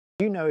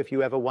Do you know if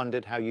you ever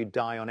wondered how you'd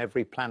die on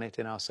every planet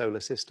in our solar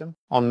system?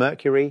 On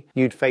Mercury,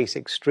 you'd face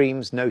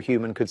extremes no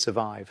human could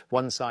survive.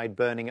 One side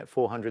burning at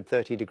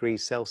 430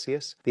 degrees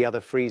Celsius, the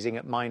other freezing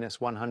at minus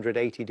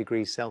 180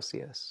 degrees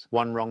Celsius.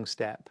 One wrong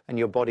step, and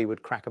your body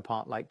would crack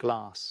apart like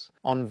glass.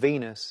 On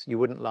Venus, you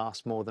wouldn't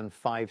last more than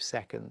 5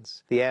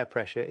 seconds. The air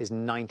pressure is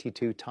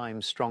 92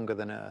 times stronger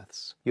than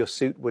Earth's. Your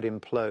suit would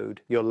implode,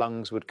 your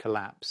lungs would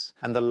collapse,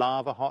 and the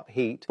lava-hot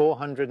heat,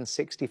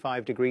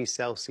 465 degrees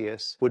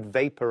Celsius, would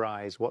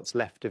vaporize what's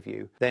left of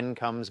you. Then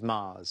comes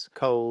Mars,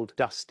 cold,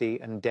 dusty,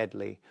 and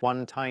deadly.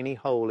 One tiny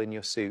hole in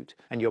your suit,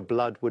 and your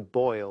blood would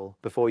boil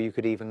before you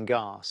could even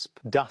gasp.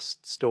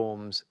 Dust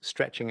storms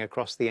stretching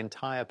across the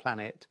entire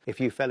planet. If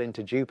you fell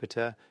into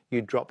Jupiter,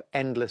 you'd drop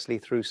endlessly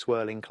through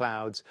swirling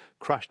clouds,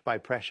 crushed by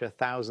pressure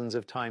thousands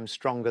of times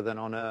stronger than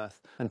on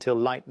Earth, until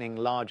lightning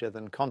larger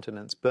than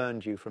continents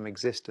burned you from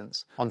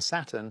existence. On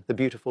Saturn, the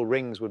beautiful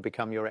rings would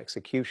become your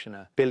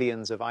executioner.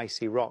 Billions of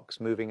icy rocks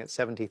moving at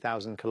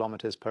 70,000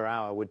 kilometers per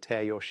hour would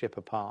tear your ship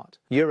apart.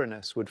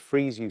 Uranus would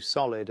freeze you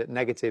solid at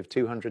negative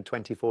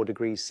 224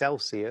 degrees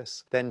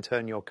Celsius, then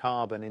turn your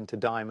carbon into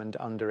diamond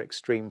under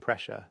extreme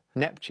pressure.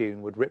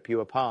 Neptune would rip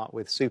you apart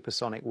with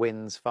supersonic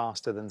winds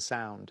faster than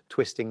sound,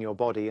 twisting your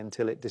body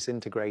until it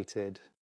disintegrated.